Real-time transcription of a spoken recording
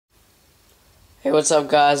Hey, what's up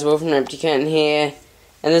guys, Will from Empty Curtain here,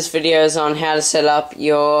 and this video is on how to set up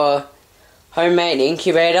your homemade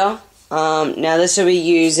incubator. Now this will be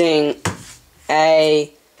using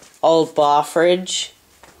a old bar fridge.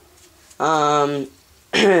 So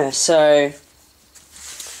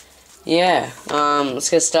yeah, let's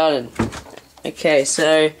get started. Okay,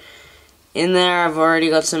 so in there I've already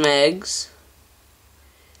got some eggs,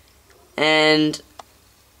 and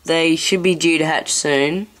they should be due to hatch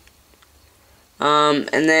soon.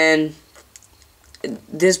 And then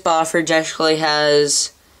this bar fridge actually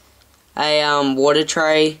has a water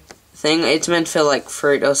tray thing. It's meant for like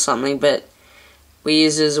fruit or something, but we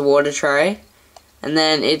use it as a water tray. And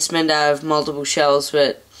then it's meant to have multiple shelves,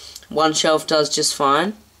 but one shelf does just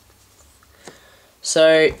fine.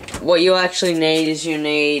 So what you actually need is you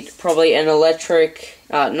need probably an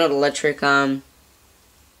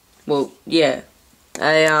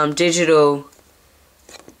digital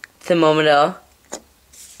thermometer,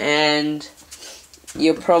 and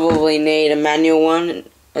you'll probably need a manual one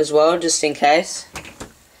as well, just in case.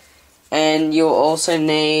 And you'll also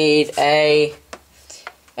need any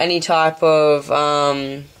type of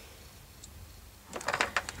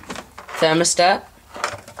thermostat.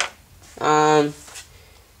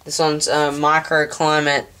 This one's a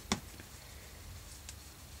microclimate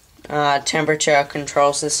temperature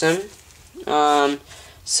control system.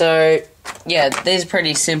 So yeah, these are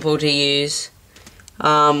pretty simple to use.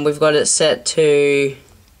 We've got it set to,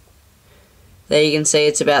 there you can see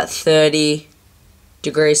it's about 30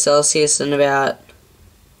 degrees Celsius and about,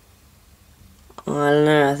 I don't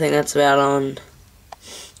know, I think that's about on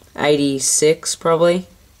 86 probably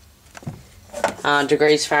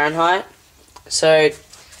degrees Fahrenheit. So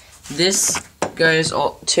this goes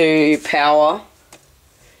to power,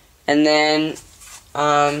 and then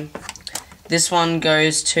this one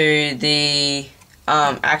goes to the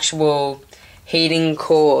actual heating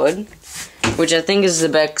cord, which I think is the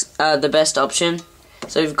best option.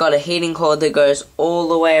 So we've got a heating cord that goes all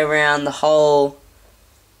the way around the whole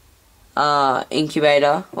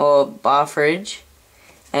incubator or bar fridge,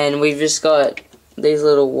 and we've just got these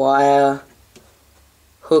little wire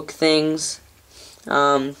hook things,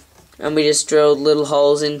 and we just drilled little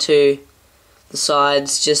holes into the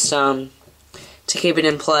sides just to keep it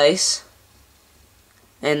in place.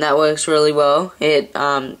 And that works really well. It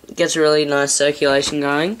gets a really nice circulation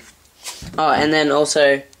going. Oh, and then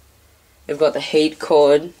also we've got the heat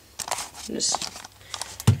cord. Just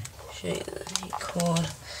show you the heat cord.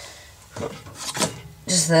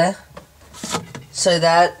 Just there. So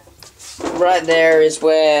that right there is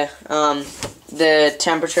where the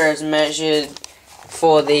temperature is measured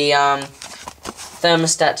for the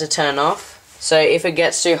thermostat to turn off. So if it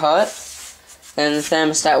gets too hot, then the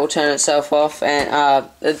thermostat will turn itself off, and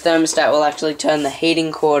the thermostat will actually turn the heating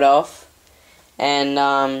cord off,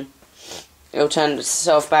 and it'll turn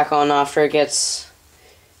itself back on after it gets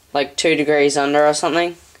like 2 degrees under or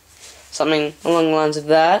something along the lines of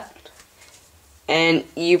that. And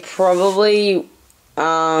you probably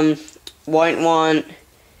won't want,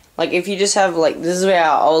 like, if you just have, like, this is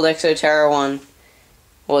our old Exoterra one.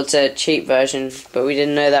 Well, it's a cheap version, but we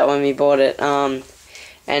didn't know that when we bought it.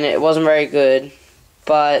 And it wasn't very good.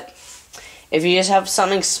 But if you just have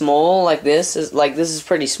something small like this is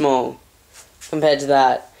pretty small compared to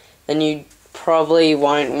that, then you probably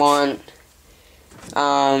won't want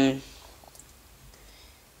a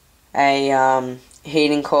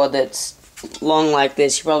heating cord that's long like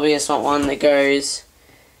this. You probably just want one that goes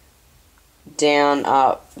down,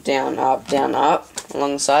 up, down, up, down, up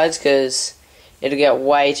along the sides, because it'll get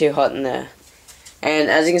way too hot in there. And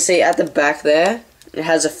as you can see at the back there, it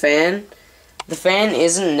has a fan. The fan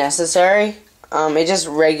isn't necessary. It just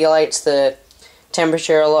regulates the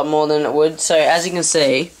temperature a lot more than it would. So as you can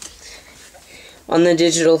see on the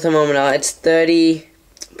digital thermometer, it's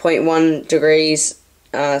 30.1 degrees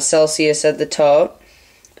Celsius at the top,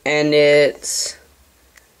 and it's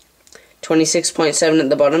 26.7 at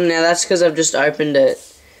the bottom. Now that's because I've just opened it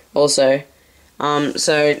also.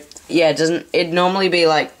 So yeah, it'd normally be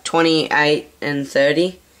like 28 and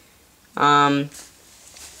 30.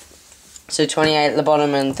 So 28 at the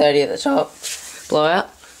bottom and 30 at the top, blowout.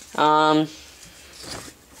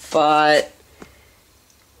 But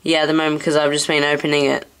yeah, at the moment, because I've just been opening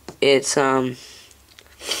it, it's uneven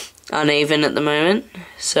at the moment.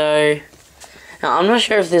 So now, I'm not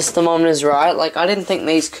sure if this thermometer is right. Like, I didn't think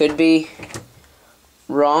these could be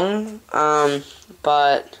wrong.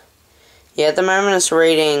 But yeah, at the moment it's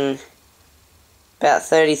reading about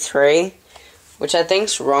 33, which I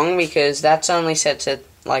think's wrong because that's only set to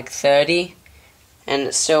like 30 and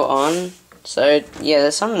it's still on. So yeah,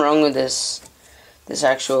 there's something wrong with this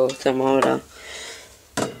actual thermometer.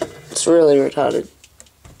 It's really retarded.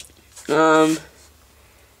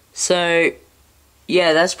 So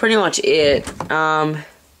yeah, that's pretty much it.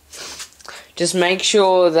 Just make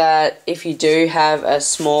sure that if you do have a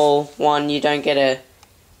small one, you don't get a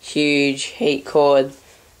huge heat cord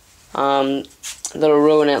that'll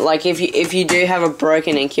ruin it. Like if you do have a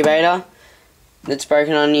broken incubator that's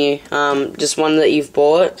broken on you, just one that you've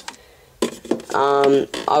bought,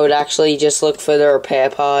 I would actually just look for the repair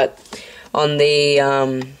part on the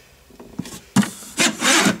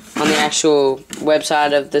actual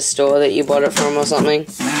website of the store that you bought it from or something,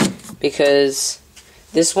 because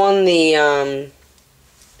this one, the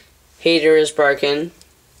heater is broken.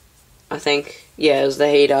 I think, yeah, it was the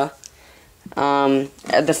heater.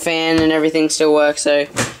 The fan and everything still works, so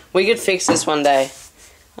we could fix this one day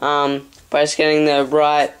by just getting the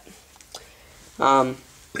right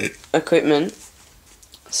equipment.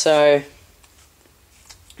 So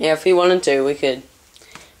yeah, if we wanted to, we could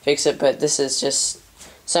fix it, but this is just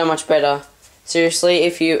so much better. Seriously,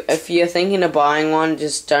 if you're thinking of buying one,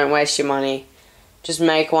 just don't waste your money. Just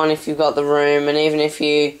make one if you've got the room, and even if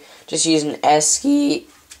you just use an esky.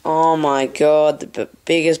 Oh my god, the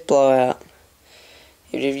biggest blowout.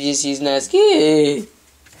 If you just use an esky.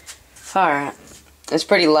 Alright. It's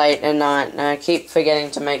pretty late at night, and I keep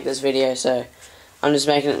forgetting to make this video, so I'm just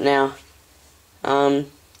making it now.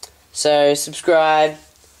 So subscribe,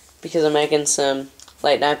 because I'm making some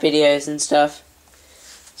late night videos and stuff.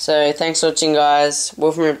 So thanks for watching, guys.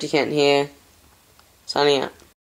 Wolf from Empty Kent here, signing out.